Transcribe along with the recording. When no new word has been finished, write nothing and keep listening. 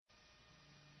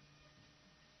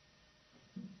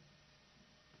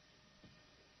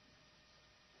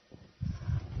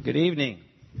Good evening.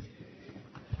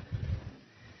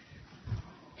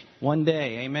 One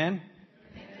day, amen?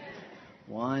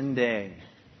 One day.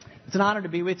 It's an honor to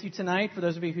be with you tonight. For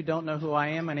those of you who don't know who I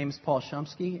am, my name is Paul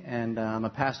Shumsky, and I'm a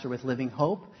pastor with Living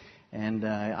Hope. And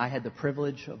I had the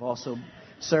privilege of also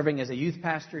serving as a youth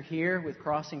pastor here with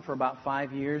Crossing for about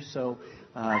 5 years. So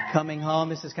coming home,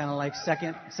 this is kind of like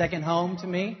second home to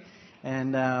me.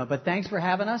 And but thanks for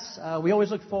having us. We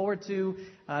always look forward to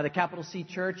the Capital C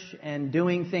Church and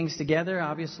doing things together.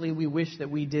 Obviously, we wish that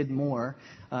we did more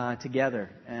together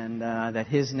and that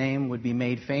His name would be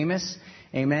made famous,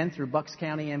 amen, through Bucks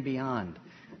County and beyond.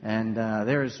 And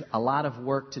there's a lot of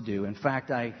work to do. In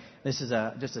fact, this is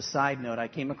just a side note. I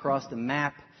came across the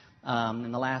map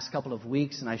in the last couple of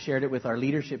weeks, and I shared it with our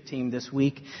leadership team this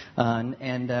week.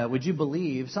 Would you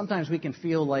believe, sometimes we can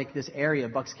feel like this area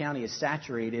of Bucks County is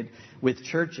saturated with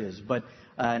churches,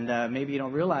 and maybe you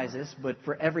don't realize this, but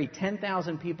for every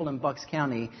 10,000 people in Bucks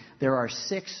County, there are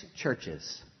 6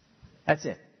 churches. That's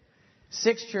it.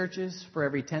 6 churches for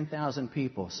every 10,000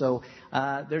 people. So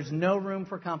there's no room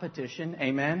for competition,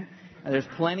 amen? There's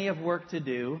plenty of work to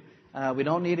do. We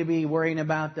don't need to be worrying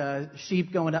about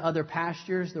sheep going to other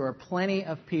pastures. There are plenty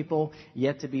of people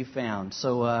yet to be found.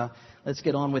 So let's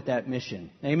get on with that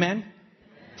mission. Amen?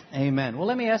 Amen. Well,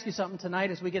 let me ask you something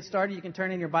tonight as we get started. You can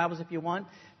turn in your Bibles if you want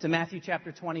to Matthew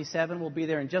chapter 27. We'll be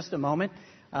there in just a moment.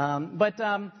 But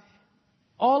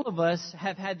all of us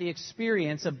have had the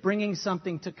experience of bringing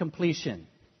something to completion,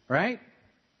 right?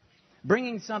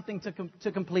 Bringing something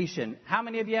to completion. How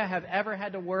many of you have ever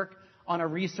had to work on a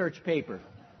research paper?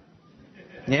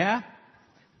 Yeah?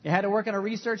 You had to work on a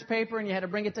research paper and you had to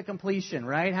bring it to completion,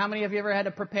 right? How many of you ever had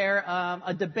to prepare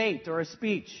a debate or a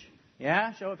speech?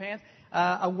 Yeah? Show of hands.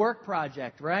 A work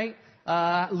project, right?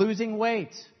 Losing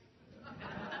weight.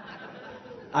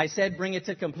 I said bring it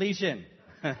to completion.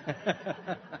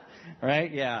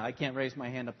 Right? Yeah, I can't raise my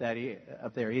hand up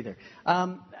there either.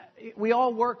 We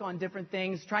all work on different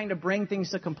things, trying to bring things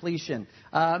to completion.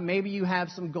 Maybe you have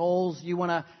some goals. You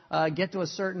want to get to a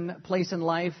certain place in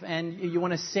life, and you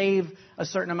want to save a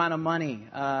certain amount of money.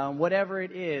 Whatever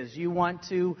it is, you want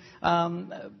to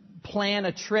plan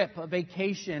a trip, a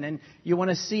vacation, and you want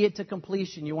to see it to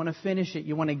completion. You want to finish it.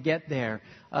 You want to get there.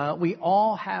 We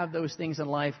all have those things in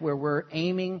life where we're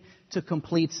aiming to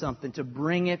complete something, to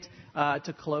bring it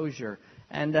to closure.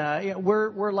 And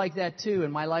we're like that too.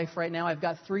 In my life right now, I've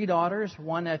got 3 daughters,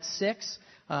 one that's 6,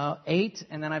 8,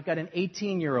 and then I've got an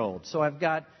 18-year-old. So I've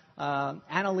got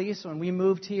Annalise. When we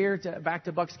moved here back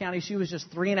to Bucks County, she was just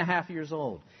 3.5 years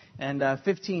old. And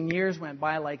 15 years went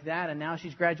by like that, and now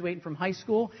she's graduating from high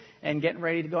school and getting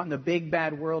ready to go out in the big,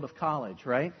 bad world of college,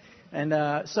 right?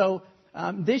 And so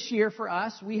this year for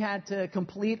us, we had to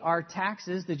complete our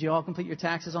taxes. Did you all complete your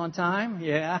taxes on time?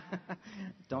 Yeah.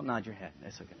 Don't nod your head.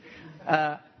 That's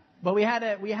okay. But we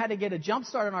had to get a jump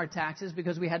start on our taxes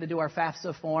because we had to do our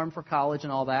FAFSA form for college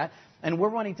and all that. And we're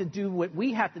wanting to do what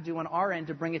we have to do on our end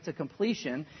to bring it to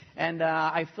completion. And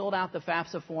I filled out the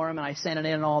FAFSA form and I sent it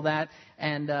in and all that.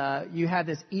 And you have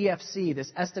this EFC,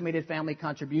 this estimated family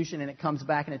contribution, and it comes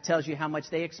back and it tells you how much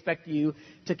they expect you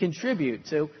to contribute.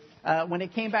 So when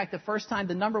it came back the first time,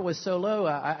 the number was so low,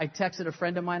 I texted a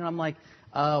friend of mine and I'm like,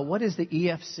 what is the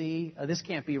EFC? This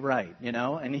can't be right, you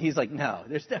know? And he's like, no,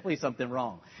 there's definitely something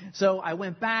wrong. So I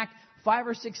went back 5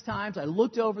 or 6 times. I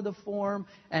looked over the form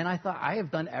and I thought, I have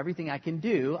done everything I can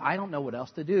do. I don't know what else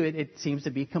to do. It seems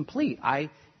to be complete. I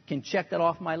can check that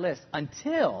off my list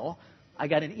until I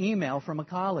got an email from a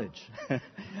college.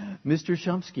 Mr.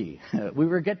 Shumsky, we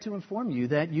regret to inform you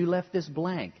that you left this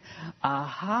blank.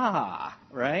 Aha,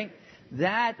 right?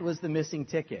 That was the missing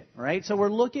ticket, right? So we're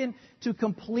looking to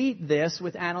complete this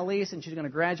with Annalise, and she's going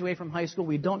to graduate from high school.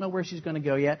 We don't know where she's going to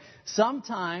go yet.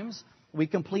 Sometimes we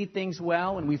complete things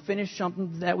well and we finish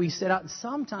something that we set out, and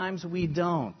sometimes we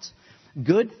don't.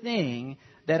 Good thing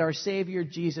that our Savior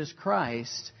Jesus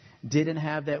Christ didn't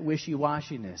have that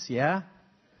wishy-washiness, yeah?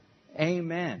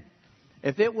 Amen.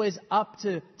 If it was up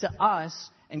to us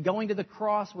and going to the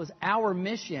cross was our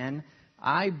mission,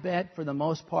 I bet for the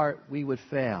most part we would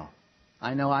fail.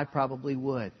 I know I probably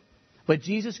would. But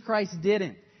Jesus Christ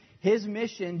didn't. His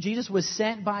mission, Jesus was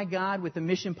sent by God with a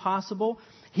mission possible.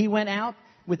 He went out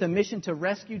with a mission to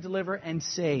rescue, deliver, and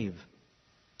save.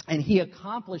 And He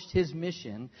accomplished His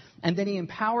mission, and then He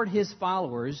empowered His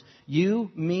followers,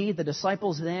 you, me, the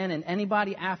disciples then, and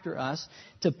anybody after us,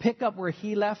 to pick up where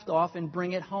He left off and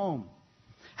bring it home.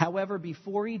 However,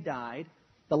 before He died,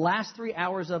 the last 3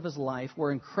 hours of His life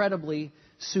were incredibly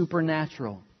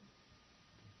supernatural.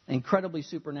 Incredibly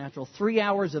supernatural. 3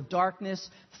 hours of darkness,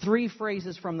 3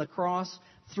 phrases from the cross,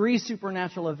 3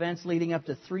 supernatural events leading up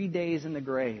to 3 days in the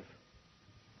grave.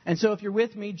 And so if you're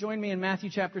with me, join me in Matthew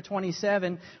chapter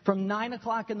 27. From 9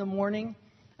 o'clock in the morning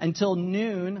until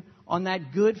noon on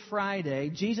that Good Friday,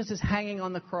 Jesus is hanging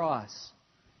on the cross.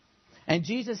 And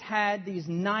Jesus had these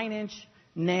 9-inch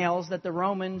nails that the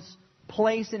Romans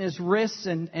placed in his wrists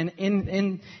and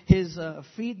in his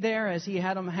feet there as he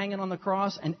had him hanging on the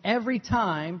cross. And every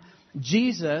time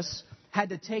Jesus had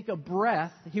to take a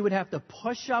breath, he would have to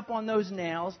push up on those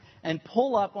nails and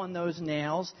pull up on those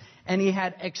nails. And he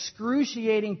had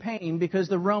excruciating pain because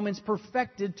the Romans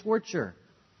perfected torture.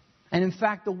 And in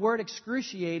fact, the word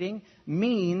excruciating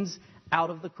means out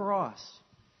of the cross.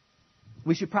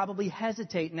 We should probably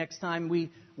hesitate next time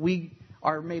we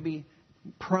are maybe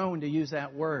prone to use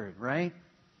that word, right?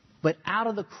 But out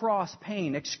of the cross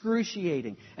pain,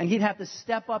 excruciating. And he'd have to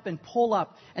step up and pull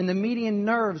up. And the median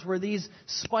nerves where these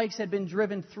spikes had been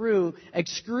driven through,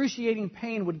 excruciating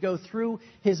pain would go through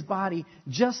his body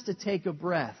just to take a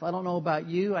breath. I don't know about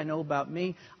you. I know about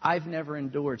me. I've never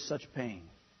endured such pain.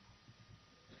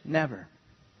 Never.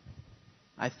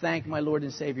 I thank my Lord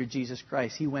and Savior Jesus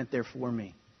Christ. He went there for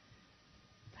me.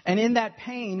 And in that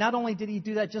pain, not only did he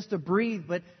do that just to breathe,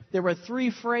 but there were 3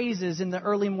 phrases in the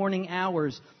early morning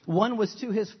hours. One was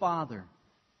to his Father.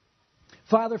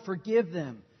 Father, forgive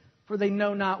them, for they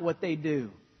know not what they do.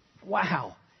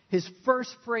 Wow. His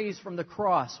first phrase from the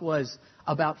cross was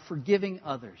about forgiving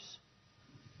others.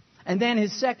 And then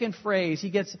his second phrase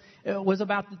was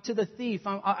about to the thief.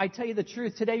 I tell you the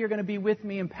truth, today you're going to be with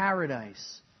me in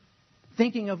paradise.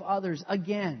 Thinking of others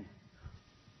again.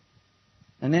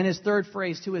 And then his third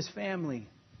phrase to his family.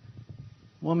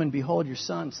 Woman, behold your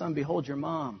son. Son, behold your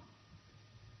mom.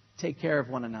 Take care of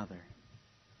one another.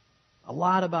 A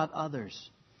lot about others.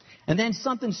 And then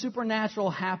something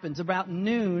supernatural happens. About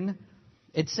noon,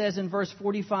 it says in verse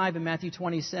 45 in Matthew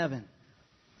 27.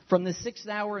 From the 6th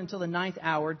hour until the 9th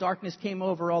hour, darkness came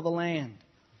over all the land.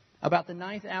 About the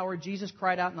 9th hour, Jesus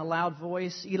cried out in a loud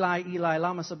voice, Eli, Eli,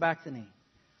 lama sabachthani.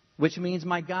 Which means,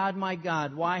 my God,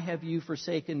 why have you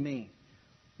forsaken me?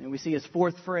 And we see his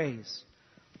fourth phrase.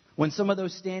 When some of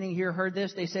those standing here heard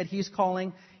this, they said he's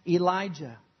calling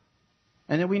Elijah.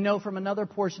 And then we know from another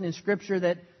portion in Scripture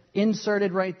that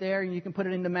inserted right there, and you can put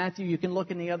it into Matthew, you can look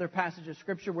in the other passage of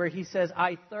Scripture where he says,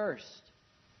 I thirst.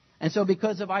 And so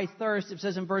because of I thirst, it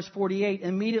says in verse 48,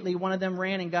 immediately one of them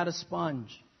ran and got a sponge.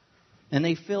 And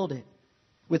they filled it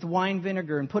with wine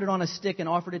vinegar and put it on a stick and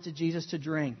offered it to Jesus to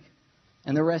drink.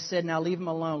 And the rest said, now leave him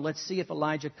alone. Let's see if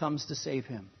Elijah comes to save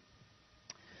him.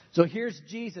 So here's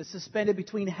Jesus suspended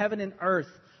between heaven and earth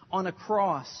on a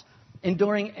cross,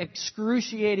 enduring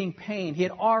excruciating pain. He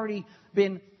had already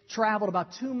been traveled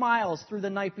about 2 miles through the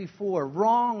night before,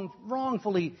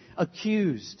 wrongfully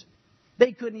accused.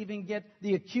 They couldn't even get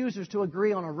the accusers to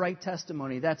agree on a right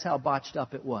testimony. That's how botched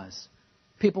up it was.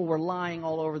 People were lying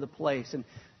all over the place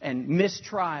and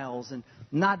mistrials and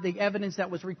not the evidence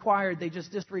that was required. They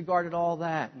just disregarded all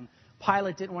that. And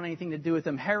Pilate didn't want anything to do with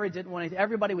them. Herod didn't want anything.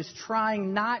 Everybody was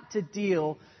trying not to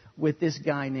deal with this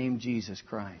guy named Jesus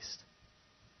Christ.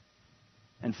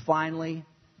 And finally,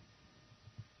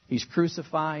 he's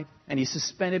crucified and he's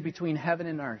suspended between heaven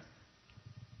and earth.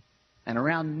 And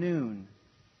around noon,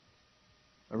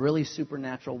 a really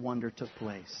supernatural wonder took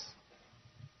place.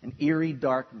 An eerie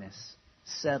darkness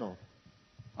settled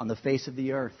on the face of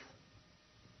the earth.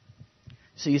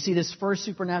 So you see this first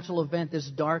supernatural event, this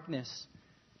darkness.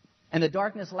 And the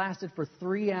darkness lasted for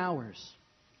 3 hours.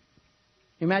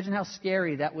 Imagine how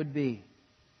scary that would be.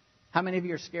 How many of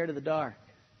you are scared of the dark?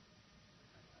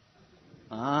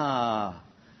 How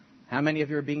many of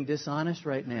you are being dishonest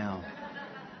right now?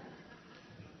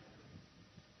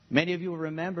 Many of you will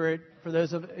remember it. For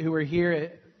those who are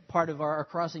here, part of our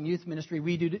Crossing Youth Ministry,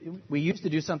 we used to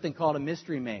do something called a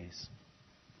mystery maze.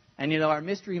 And our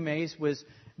mystery maze was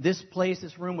this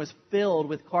room was filled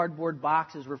with cardboard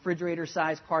boxes,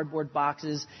 refrigerator-sized cardboard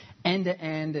boxes, end to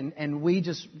end. And we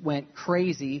just went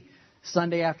crazy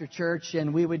Sunday after church.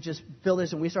 And we would just fill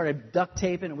this and we started duct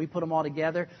taping and we put them all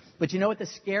together. But you know what the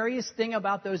scariest thing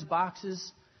about those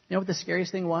boxes, you know what the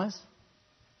scariest thing was?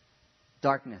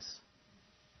 Darkness.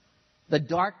 The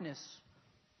darkness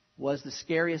was the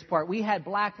scariest part. We had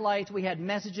black lights, we had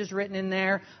messages written in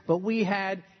there, but we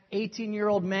had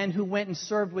 18-year-old men who went and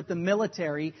served with the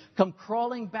military come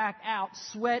crawling back out,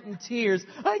 sweat and tears.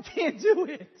 I can't do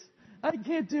it. I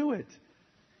can't do it.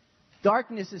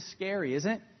 Darkness is scary,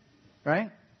 isn't it?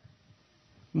 Right?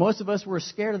 Most of us were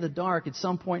scared of the dark at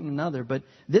some point or another, but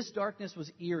this darkness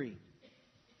was eerie.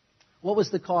 What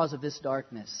was the cause of this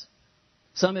darkness?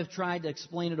 Some have tried to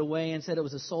explain it away and said it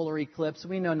was a solar eclipse.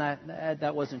 We know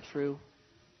that wasn't true.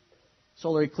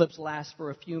 Solar eclipse lasts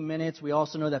for a few minutes. We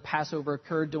also know that Passover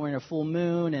occurred during a full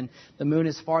moon, and the moon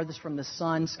is farthest from the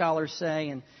sun, scholars say,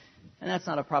 and that's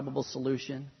not a probable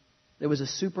solution. There was a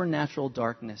supernatural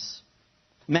darkness.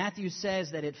 Matthew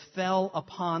says that it fell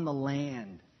upon the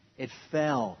land. It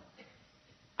fell.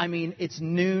 I mean, it's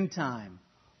noontime,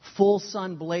 full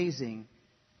sun blazing,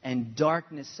 and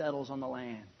darkness settles on the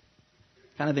land.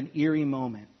 Kind of an eerie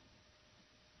moment.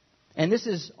 And this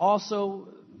is also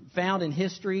found in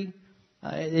history.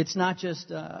 It's not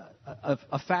just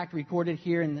a fact recorded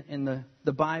here in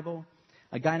the Bible.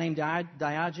 A guy named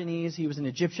Diogenes, he was an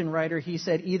Egyptian writer, he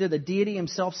said either the deity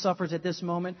himself suffers at this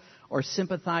moment or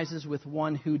sympathizes with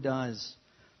one who does.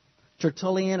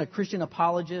 Tertullian, a Christian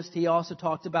apologist, he also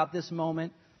talked about this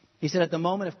moment. He said, at the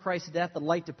moment of Christ's death, the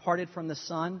light departed from the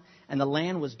sun, and the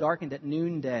land was darkened at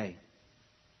noonday.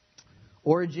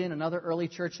 Origen, another early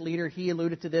church leader, he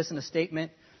alluded to this in a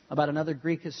statement about another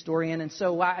Greek historian. And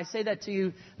so I say that to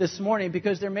you this morning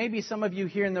because there may be some of you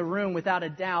here in the room, without a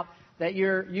doubt, that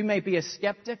you may be a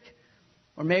skeptic,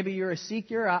 or maybe you're a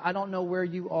seeker. I don't know where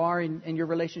you are in your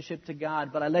relationship to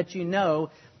God, but I let you know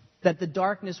that the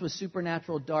darkness was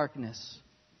supernatural darkness.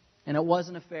 And it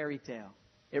wasn't a fairy tale.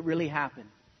 It really happened.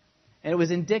 And it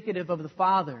was indicative of the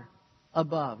Father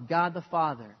above, God the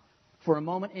Father, for a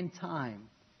moment in time,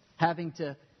 having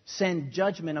to send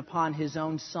judgment upon His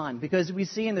own Son. Because we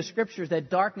see in the Scriptures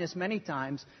that darkness many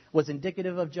times was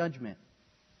indicative of judgment.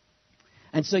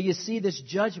 And so you see this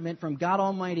judgment from God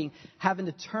Almighty having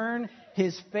to turn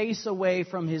His face away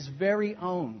from His very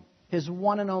own, His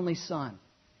one and only Son.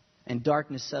 And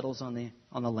darkness settles on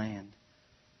the land.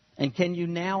 And can you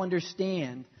now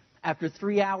understand, after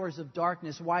 3 hours of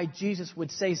darkness, why Jesus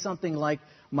would say something like,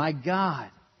 my God,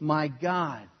 my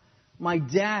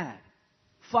Dad,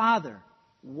 Father,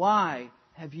 why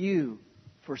have you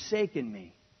forsaken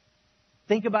me?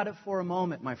 Think about it for a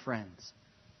moment, my friends.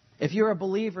 If you're a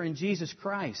believer in Jesus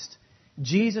Christ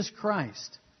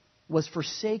was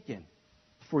forsaken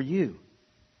for you.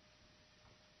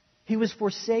 He was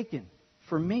forsaken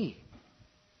for me.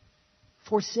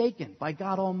 Forsaken by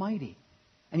God Almighty.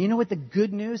 And you know what the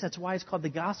good news, that's why it's called the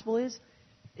gospel is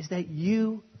that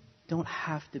you don't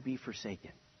have to be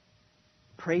forsaken.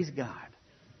 Praise God.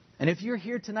 And if you're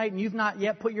here tonight and you've not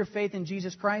yet put your faith in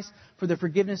Jesus Christ for the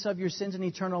forgiveness of your sins and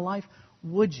eternal life,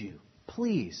 would you,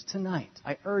 please, tonight,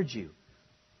 I urge you,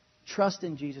 trust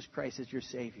in Jesus Christ as your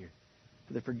Savior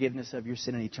for the forgiveness of your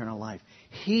sin and eternal life.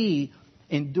 He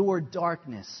endured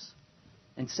darkness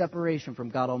and separation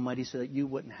from God Almighty so that you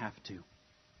wouldn't have to.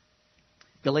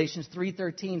 Galatians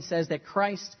 3:13 says that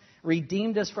Christ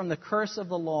redeemed us from the curse of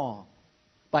the law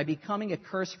by becoming a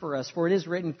curse for us. For it is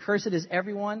written, cursed is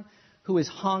everyone who is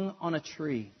hung on a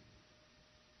tree.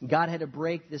 God had to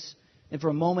break this, and for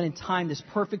a moment in time, this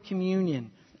perfect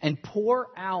communion and pour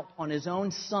out on His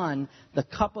own Son the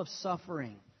cup of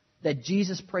suffering that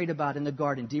Jesus prayed about in the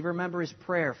garden. Do you remember His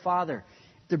prayer? Father,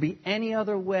 if there be any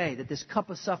other way that this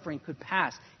cup of suffering could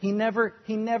pass. He never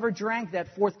drank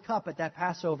that fourth cup at that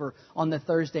Passover on the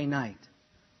Thursday night.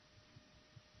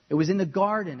 It was in the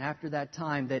garden after that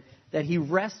time that He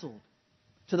wrestled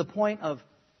to the point of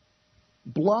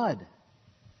blood,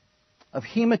 of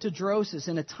hematidrosis,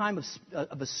 in a time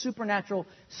of a supernatural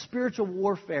spiritual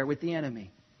warfare with the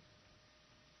enemy.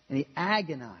 And He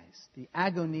agonized, the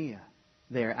agonia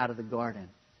there out of the garden.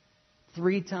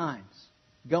 3 times,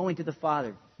 going to the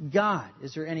Father, God,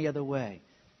 is there any other way?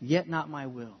 Yet not my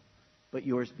will, but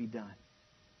yours be done.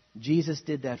 Jesus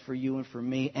did that for you and for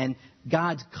me. And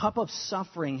God's cup of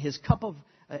suffering,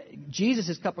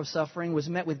 Jesus' cup of suffering was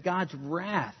met with God's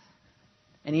wrath.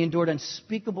 And He endured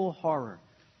unspeakable horror.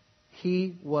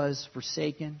 He was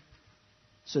forsaken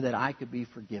so that I could be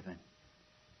forgiven.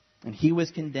 And He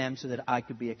was condemned so that I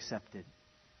could be accepted.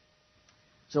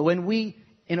 So when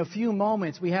in a few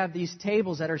moments, we have these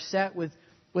tables that are set with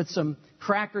some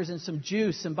crackers and some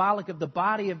juice, symbolic of the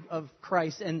body of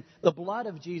Christ and the blood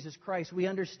of Jesus Christ, we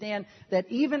understand that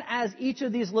even as each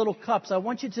of these little cups, I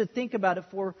want you to think about it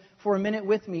for a minute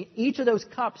with me. Each of those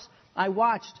cups, I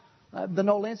watched the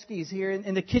Nolinskis here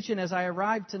in the kitchen as I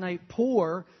arrived tonight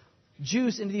pour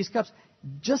juice into these cups.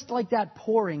 Just like that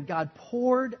pouring, God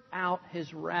poured out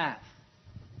His wrath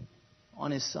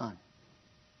on His Son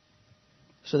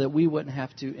so that we wouldn't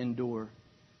have to endure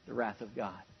the wrath of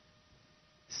God.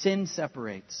 Sin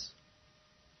separates.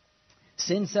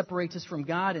 Sin separates us from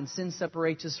God, and sin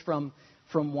separates us from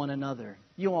one another.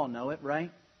 You all know it,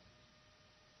 right?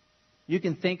 You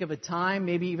can think of a time,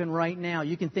 maybe even right now,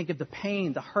 you can think of the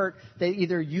pain, the hurt that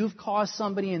either you've caused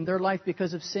somebody in their life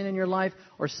because of sin in your life,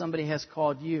 or somebody has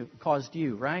caused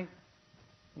you, right?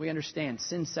 We understand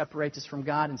sin separates us from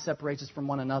God and separates us from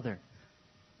one another.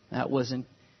 That wasn't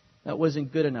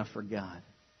good enough for God.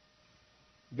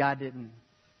 God didn't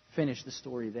finish the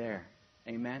story there.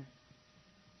 Amen?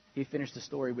 He finished the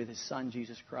story with His Son,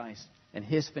 Jesus Christ, and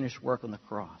His finished work on the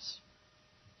cross.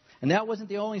 And that wasn't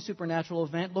the only supernatural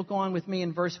event. Look on with me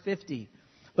in verse 50.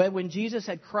 But when Jesus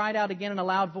had cried out again in a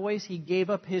loud voice, He gave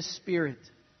up His spirit.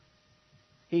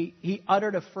 He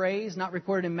uttered a phrase, not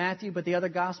recorded in Matthew, but the other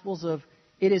Gospels, of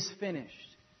 "it is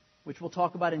finished," which we'll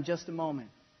talk about in just a moment.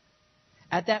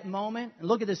 At that moment, and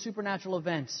look at the supernatural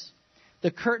events,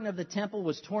 the curtain of the temple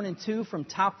was torn in two from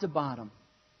top to bottom.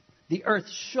 The earth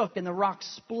shook and the rocks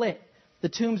split. The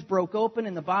tombs broke open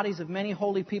and the bodies of many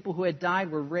holy people who had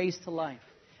died were raised to life.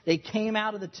 They came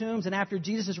out of the tombs, and after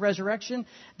Jesus' resurrection,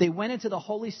 they went into the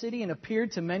holy city and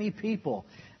appeared to many people.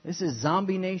 This is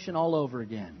Zombie Nation all over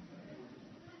again.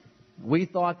 We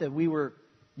thought that we were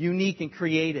unique and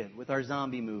creative with our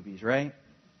zombie movies, right?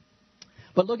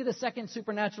 But look at the second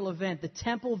supernatural event. The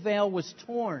temple veil was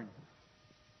torn.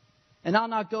 And I'll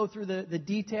not go through the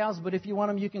details, but if you want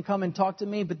them, you can come and talk to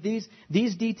me. But these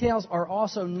details are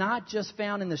also not just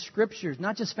found in the Scriptures,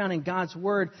 not just found in God's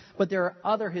Word, but there are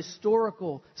other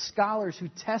historical scholars who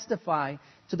testify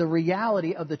to the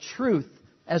reality of the truth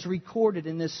as recorded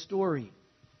in this story.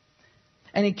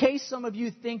 And in case some of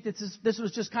you think that this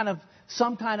was just kind of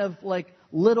some kind of like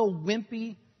little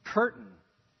wimpy curtain,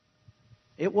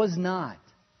 it was not.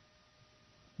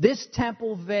 This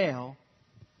temple veil,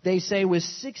 they say, was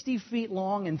 60 feet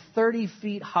long and 30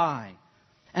 feet high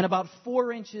and about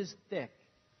 4 inches thick,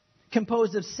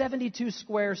 composed of 72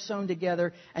 squares sewn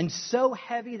together and so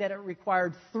heavy that it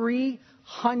required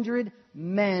 300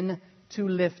 men to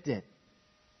lift it.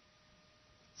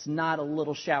 It's not a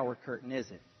little shower curtain, is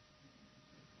it?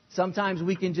 Sometimes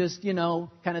we can just,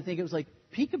 kind of think it was like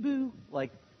peekaboo,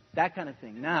 like that kind of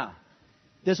thing. No.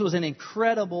 This was an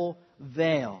incredible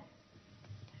veil.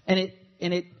 And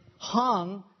it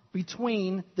hung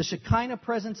between the Shekinah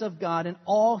presence of God and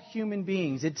all human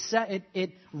beings.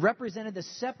 It represented the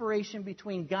separation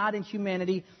between God and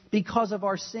humanity because of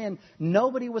our sin.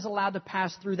 Nobody was allowed to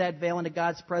pass through that veil into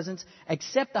God's presence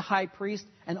except the high priest,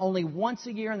 and only once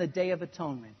a year on the Day of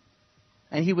Atonement.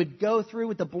 And he would go through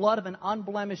with the blood of an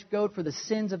unblemished goat for the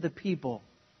sins of the people.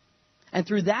 And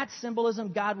through that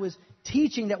symbolism, God was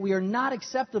teaching that we are not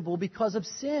acceptable because of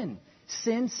sin.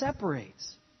 Sin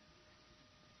separates.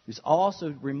 He was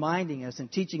also reminding us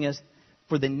and teaching us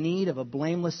for the need of a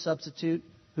blameless substitute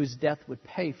whose death would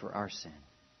pay for our sin.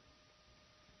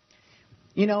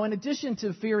 In addition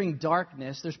to fearing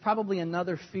darkness, there's probably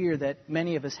another fear that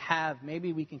many of us have.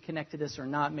 Maybe we can connect to this or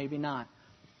not, maybe not.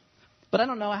 But I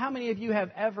don't know, how many of you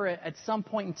have ever at some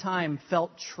point in time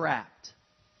felt trapped?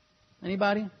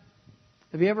 Anybody?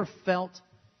 Have you ever felt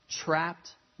trapped?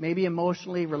 Maybe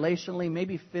emotionally, relationally,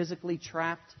 maybe physically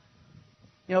trapped?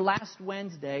 Last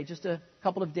Wednesday, just a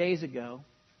couple of days ago,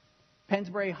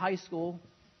 Pennsbury High School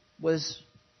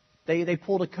they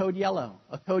pulled a code yellow.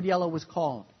 A code yellow was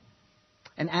called.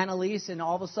 And Annalise, and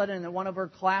all of a sudden in one of her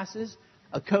classes,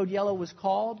 a code yellow was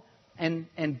called.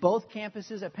 And both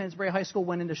campuses at Pennsbury High School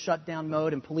went into shutdown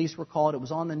mode, and police were called. It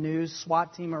was on the news.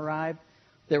 SWAT team arrived.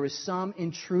 There was some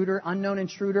unknown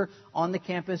intruder on the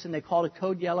campus, and they called a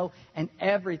code yellow, and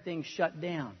everything shut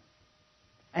down.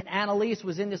 And Annalise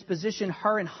was in this position,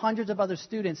 her and hundreds of other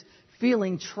students,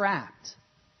 feeling trapped.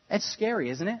 That's scary,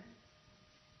 isn't it?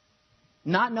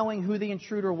 Not knowing who the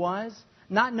intruder was,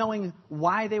 not knowing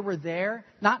why they were there,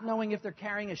 not knowing if they're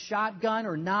carrying a shotgun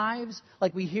or knives,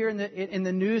 like we hear in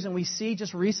the news and we see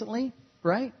just recently,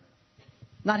 right?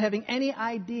 Not having any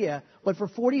idea, but for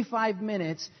 45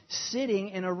 minutes, sitting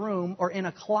in a room or in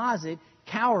a closet,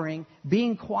 cowering,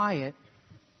 being quiet,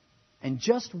 and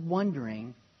just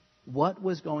wondering what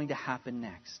was going to happen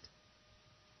next.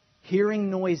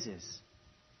 Hearing noises.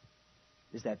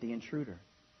 Is that the intruder?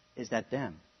 Is that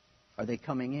them? Are they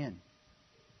coming in?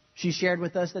 She shared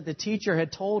with us that the teacher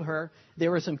had told her there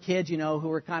were some kids, who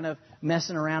were kind of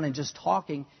messing around and just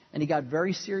talking, and he got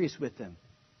very serious with them.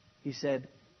 He said,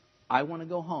 "I want to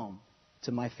go home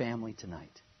to my family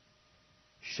tonight.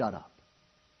 Shut up."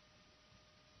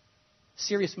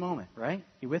 Serious moment, right?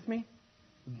 You with me?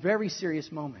 Very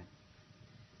serious moment.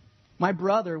 My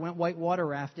brother went whitewater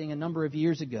rafting a number of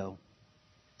years ago.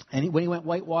 And when he went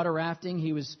whitewater rafting,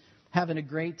 he was having a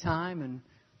great time. And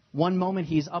one moment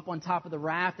he's up on top of the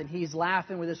raft and he's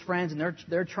laughing with his friends, and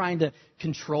they're trying to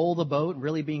control the boat,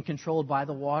 really being controlled by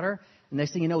the water. And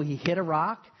next thing you know, he hit a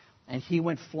rock and he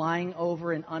went flying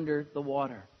over and under the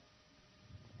water.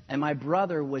 And my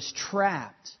brother was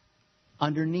trapped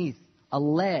underneath a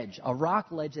rock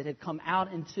ledge that had come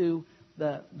out into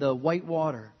the white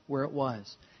water where it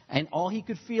was. And all he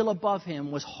could feel above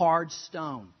him was hard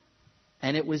stone.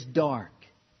 and it was dark.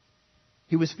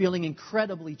 He was feeling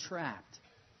incredibly trapped.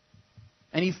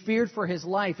 And he feared for his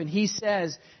life. And he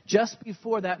says, just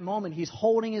before that moment, he's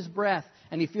holding his breath.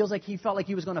 And he felt like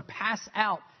he was going to pass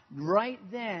out. Right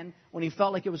then, when he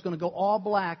felt like it was going to go all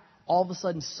black, all of a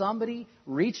sudden somebody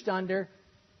reached under,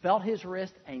 felt his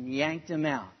wrist, and yanked him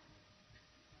out.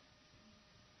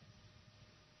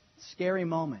 Scary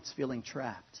moments, feeling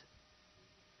trapped.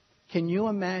 Can you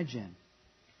imagine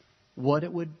what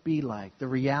it would be like, the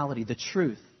reality, the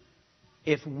truth,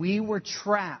 if we were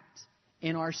trapped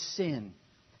in our sin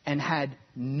and had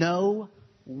no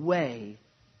way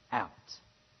out?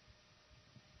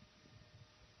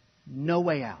 No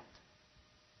way out.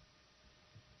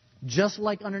 Just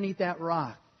like underneath that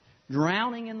rock,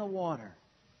 drowning in the water,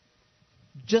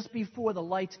 just before the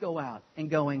lights go out and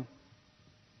going,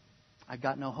 I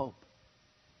got no hope.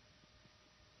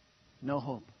 No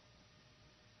hope.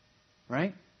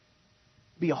 Right?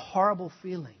 Be a horrible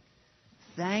feeling.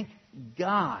 Thank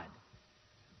God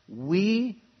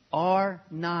we are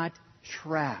not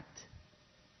trapped.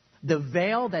 The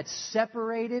veil that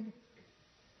separated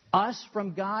us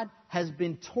from God has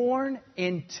been torn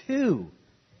in two.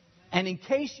 And in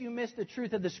case you missed the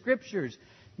truth of the Scriptures,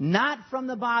 not from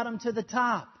the bottom to the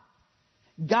top.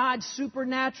 God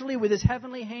supernaturally, with His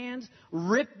heavenly hands,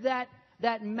 ripped that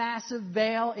massive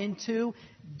veil in two,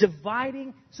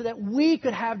 dividing so that we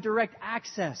could have direct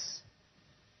access.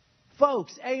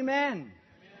 Folks, amen.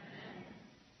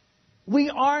 We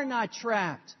are not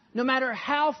trapped. No matter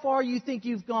how far you think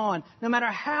you've gone, no matter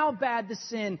how bad the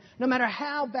sin, no matter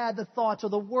how bad the thoughts or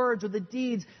the words or the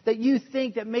deeds that you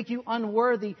think that make you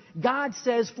unworthy, God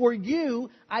says, for you,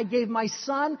 I gave my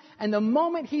Son, and the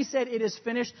moment He said it is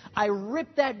finished, I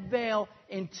ripped that veil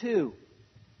in two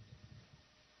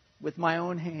with my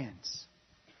own hands,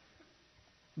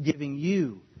 giving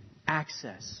you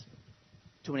access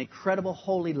to an incredible,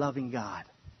 holy, loving God.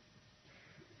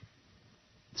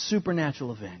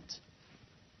 Supernatural event.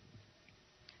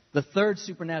 The third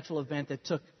supernatural event that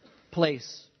took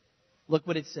place, look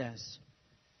what it says.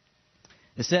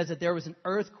 It says that there was an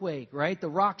earthquake, right? The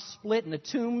rocks split and the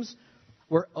tombs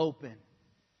were open.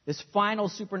 This final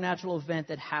supernatural event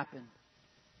that happened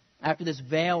after this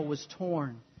veil was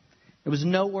torn. It was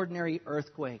no ordinary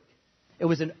earthquake. It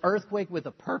was an earthquake with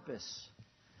a purpose.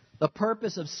 The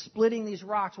purpose of splitting these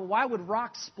rocks. Well, why would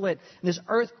rocks split in this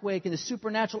earthquake and this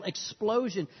supernatural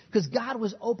explosion? Because God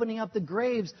was opening up the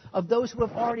graves of those who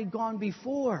have already gone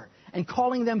before and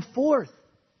calling them forth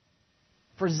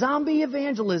for zombie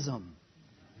evangelism.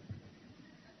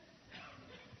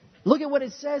 Look at what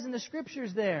it says in the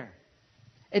Scriptures there.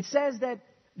 It says that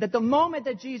the moment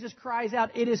that Jesus cries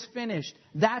out, it is finished,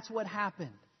 that's what happened.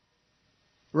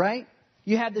 Right?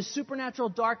 You had the supernatural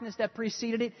darkness that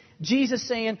preceded it. Jesus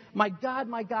saying, my God,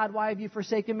 why have you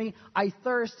forsaken me? I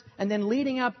thirst. And then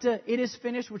leading up to it is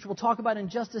finished, which we'll talk about in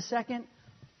just a second.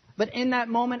 But in that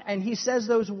moment, and He says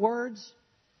those words,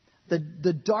 the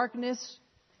darkness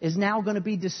is now going to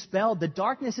be dispelled. The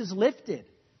darkness is lifted.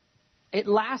 It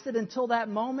lasted until that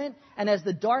moment. And as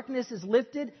the darkness is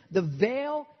lifted, the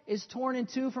veil is torn in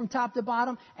two from top to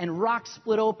bottom and rocks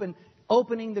split open,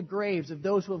 opening the graves of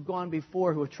those who have gone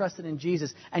before, who have trusted in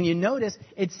Jesus. And you notice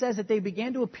it says that they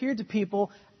began to appear to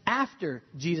people after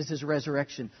Jesus'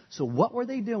 resurrection. So what were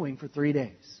they doing for 3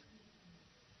 days?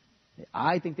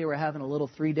 I think they were having a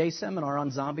little 3-day seminar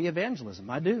on zombie evangelism.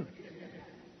 I do.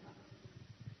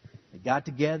 They got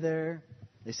together.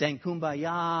 They sang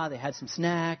Kumbaya. They had some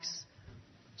snacks.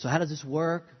 So how does this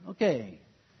work? Okay.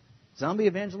 Zombie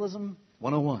evangelism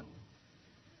 101.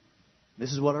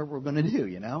 This is what we're going to do,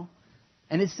 you know.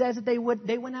 And it says that they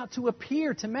went out to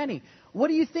appear to many. What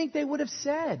do you think they would have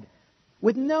said?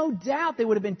 With no doubt, they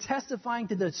would have been testifying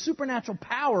to the supernatural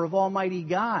power of Almighty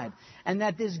God. And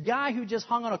that this guy who just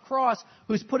hung on a cross,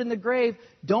 who's put in the grave,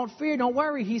 don't fear, don't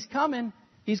worry, He's coming.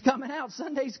 He's coming out.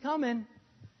 Sunday's coming.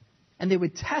 And they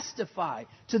would testify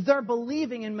to their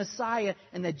believing in Messiah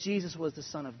and that Jesus was the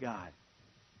Son of God.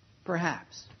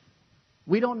 Perhaps.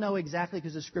 We don't know exactly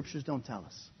because the Scriptures don't tell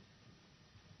us.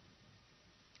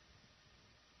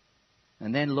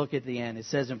 And then look at the end. It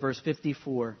says in verse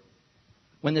 54,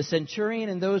 when the centurion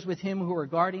and those with him who were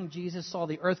guarding Jesus saw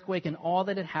the earthquake and all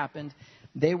that had happened,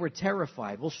 they were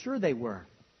terrified. Well, sure they were.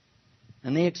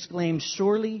 And they exclaimed,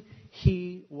 surely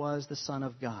He was the Son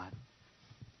of God.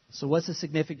 So what's the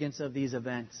significance of these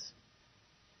events?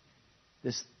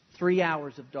 This 3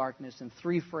 hours of darkness and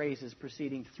 3 phrases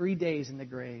preceding 3 days in the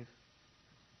grave.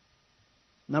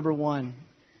 Number one,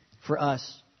 for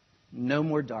us, no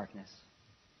more darkness.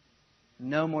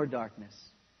 No more darkness.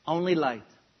 Only light.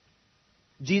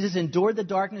 Jesus endured the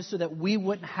darkness so that we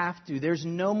wouldn't have to. There's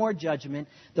no more judgment.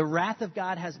 The wrath of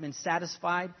God has been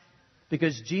satisfied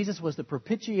because Jesus was the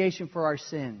propitiation for our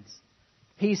sins.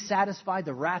 He satisfied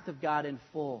the wrath of God in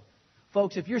full.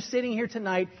 Folks, if you're sitting here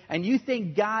tonight and you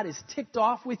think God is ticked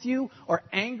off with you or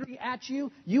angry at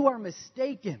you, you are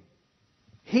mistaken.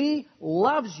 He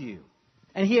loves you,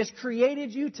 and He has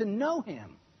created you to know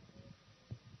Him.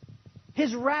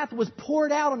 His wrath was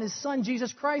poured out on His Son,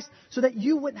 Jesus Christ, so that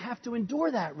you wouldn't have to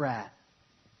endure that wrath.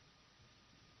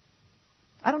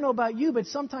 I don't know about you, but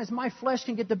sometimes my flesh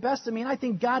can get the best of me, and I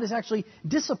think God is actually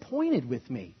disappointed with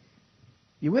me.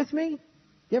 You with me?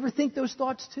 You ever think those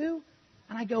thoughts too?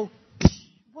 And I go,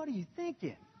 what are you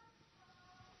thinking?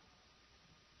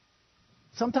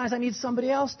 Sometimes I need somebody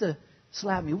else to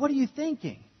slap me. What are you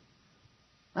thinking?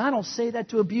 And I don't say that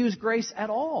to abuse grace at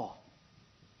all.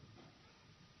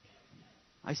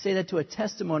 I say that to a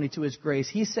testimony to His grace.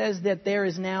 He says that there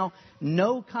is now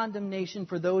no condemnation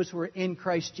for those who are in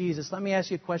Christ Jesus. Let me ask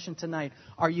you a question tonight.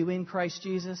 Are you in Christ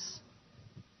Jesus?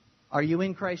 Are you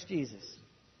in Christ Jesus?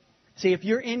 See, if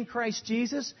you're in Christ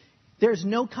Jesus, there's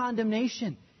no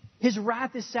condemnation. His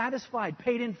wrath is satisfied,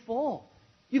 paid in full.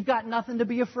 You've got nothing to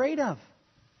be afraid of.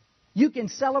 You can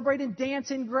celebrate and dance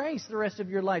in grace the rest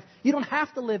of your life. You don't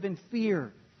have to live in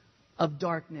fear of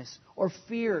darkness or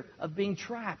fear of being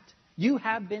trapped. You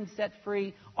have been set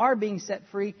free, are being set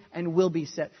free, and will be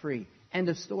set free. End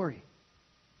of story.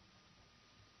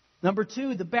 Number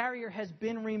 2, the barrier has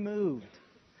been removed.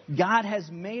 God has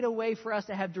made a way for us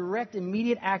to have direct,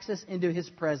 immediate access into His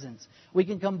presence. We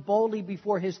can come boldly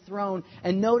before His throne.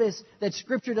 And notice that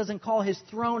Scripture doesn't call His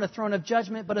throne a throne of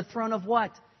judgment, but a throne of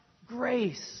what?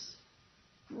 Grace.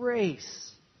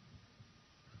 Grace.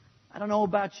 I don't know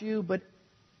about you, but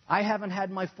I haven't had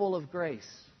my full of grace.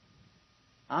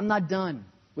 I'm not done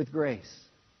with grace.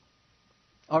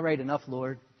 All right, enough,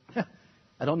 Lord.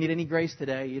 I don't need any grace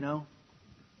today, you know.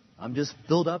 I'm just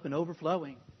filled up and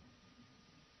overflowing.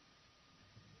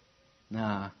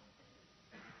 Nah.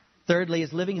 Thirdly,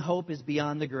 His living hope is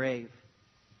beyond the grave.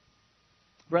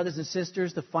 Brothers and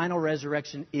sisters, the final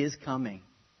resurrection is coming.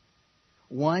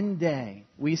 One day,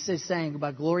 we sang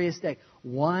about glorious day.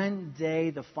 One day,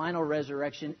 the final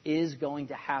resurrection is going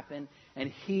to happen. And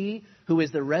He who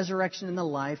is the resurrection and the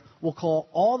life will call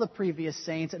all the previous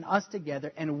saints and us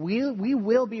together. And we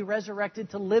will be resurrected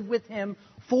to live with Him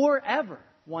forever,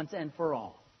 once and for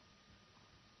all.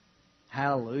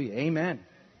 Hallelujah. Amen.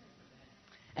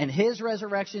 And His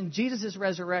resurrection, Jesus'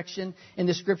 resurrection in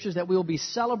the Scriptures that we will be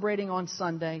celebrating on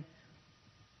Sunday,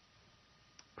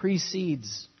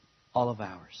 precedes all of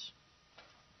ours.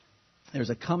 There's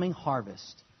a coming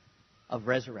harvest of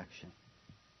resurrection.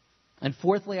 And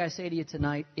fourthly, I say to you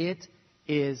tonight, it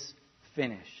is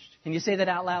finished. Can you say that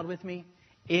out loud with me?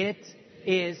 It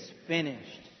is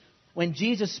finished. When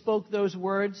Jesus spoke those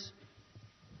words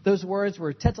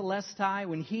were tetelestai.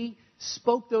 When He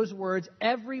spoke those words,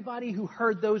 everybody who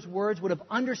heard those words would have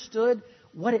understood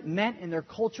what it meant in their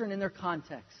culture and in their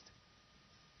context.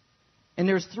 And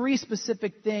there's 3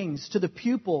 specific things to the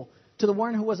pupil, to the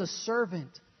one who was a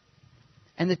servant,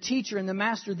 and the teacher and the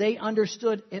master. They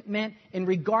understood it meant in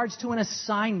regards to an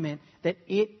assignment that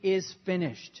it is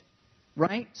finished.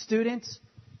 Right, students?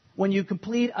 When you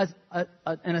complete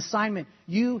an assignment,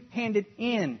 you hand it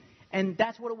in. And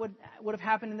that's what would have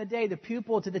happened in the day. The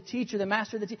pupil to the teacher, the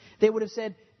master to the teacher, they would have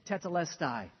said,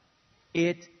 tetelestai.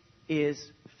 It is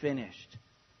finished.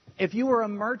 If you were a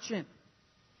merchant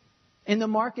in the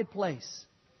marketplace,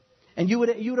 and you would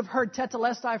have heard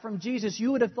tetelestai from Jesus,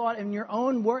 you would have thought in your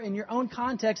own word, in your own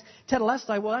context,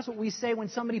 tetelestai, well, that's what we say when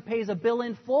somebody pays a bill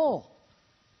in full.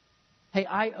 Hey,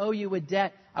 I owe you a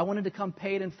debt. I wanted to come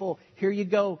pay it in full. Here you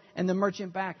go. And the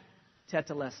merchant back,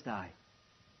 tetelestai.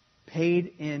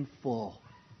 Paid in full.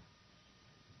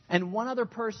 And one other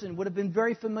person would have been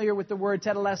very familiar with the word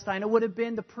tetelestai, and it would have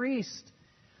been the priest.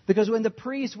 Because when the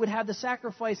priest would have the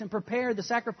sacrifice and prepare the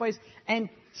sacrifice and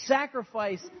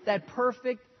sacrifice that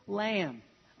perfect lamb,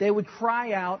 they would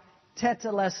cry out,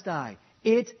 tetelestai.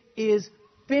 It is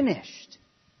finished.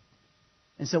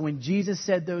 And so when Jesus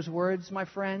said those words, my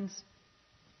friends,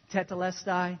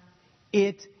 tetelestai,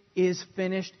 it is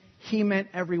finished, He meant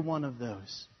every one of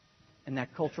those in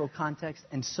that cultural context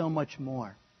and so much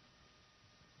more.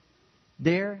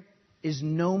 There is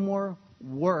no more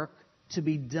work to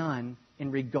be done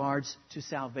in regards to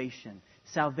salvation.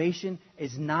 Salvation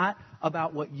is not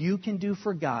about what you can do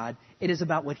for God. It is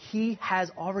about what He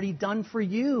has already done for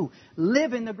you.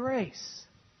 Live in the grace.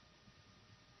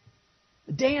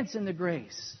 Dance in the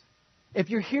grace. If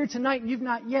you're here tonight and you've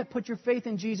not yet put your faith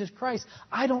in Jesus Christ,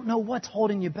 I don't know what's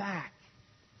holding you back.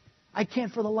 I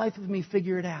can't for the life of me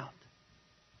figure it out.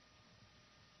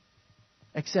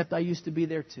 Except I used to be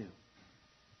there too.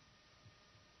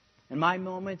 In my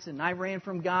moments, and I ran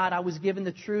from God, I was given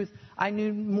the truth. I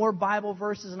knew more Bible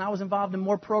verses and I was involved in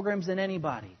more programs than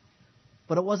anybody.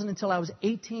 But it wasn't until I was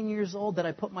 18 years old that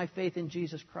I put my faith in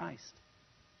Jesus Christ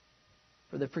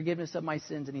for the forgiveness of my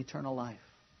sins and eternal life.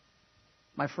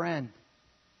 My friend,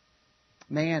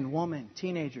 man, woman,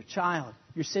 teenager, child,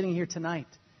 you're sitting here tonight.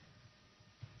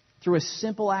 Through a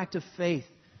simple act of faith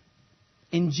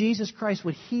in Jesus Christ,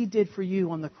 what He did for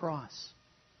you on the cross.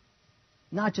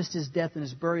 Not just His death and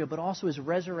His burial, but also His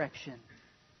resurrection.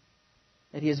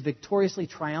 That He is victoriously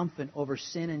triumphant over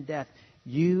sin and death.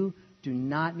 You do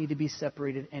not need to be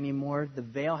separated anymore. The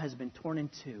veil has been torn in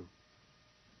two.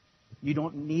 You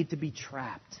don't need to be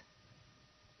trapped.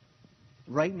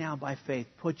 Right now, by faith,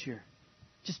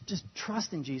 just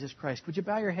trust in Jesus Christ. Would you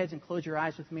bow your heads and close your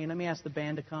eyes with me? And let me ask the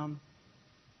band to come.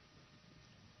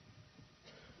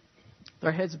 With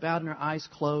our heads bowed and our eyes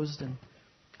closed, and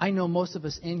I know most of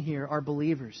us in here are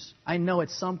believers. I know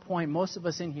at some point, most of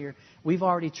us in here, we've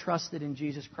already trusted in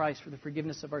Jesus Christ for the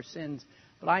forgiveness of our sins.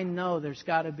 But I know there's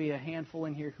got to be a handful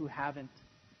in here who haven't.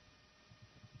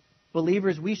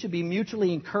 Believers, we should be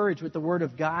mutually encouraged with the Word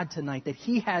of God tonight that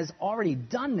He has already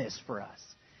done this for us.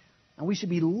 And we should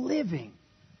be living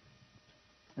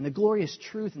in the glorious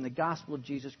truth in the gospel of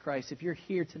Jesus Christ. If you're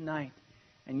here tonight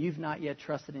and you've not yet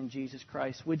trusted in Jesus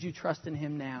Christ, would you trust in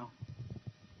Him now?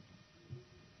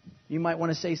 You might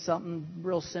want to say something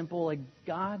real simple like,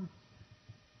 God,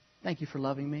 thank you for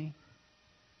loving me.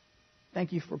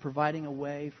 Thank you for providing a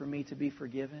way for me to be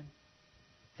forgiven.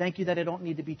 Thank you that I don't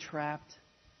need to be trapped.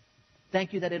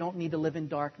 Thank you that I don't need to live in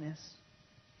darkness.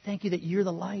 Thank you that you're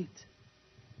the light.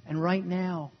 And right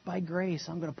now, by grace,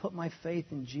 I'm going to put my faith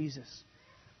in Jesus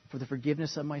for the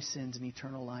forgiveness of my sins and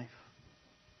eternal life.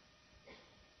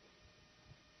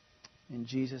 In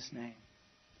Jesus' name.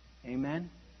 Amen.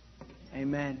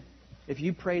 Amen. If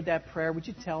you prayed that prayer, would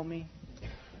you tell me?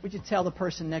 Would you tell the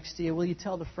person next to you? Will you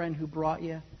tell the friend who brought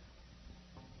you?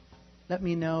 Let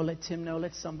me know. Let Tim know.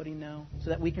 Let somebody know. So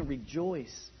that we can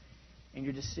rejoice in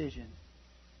your decision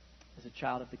as a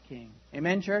child of the King.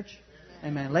 Amen, church?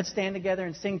 Amen. Let's stand together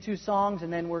and sing 2 songs,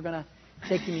 and then we're going to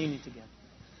take communion together.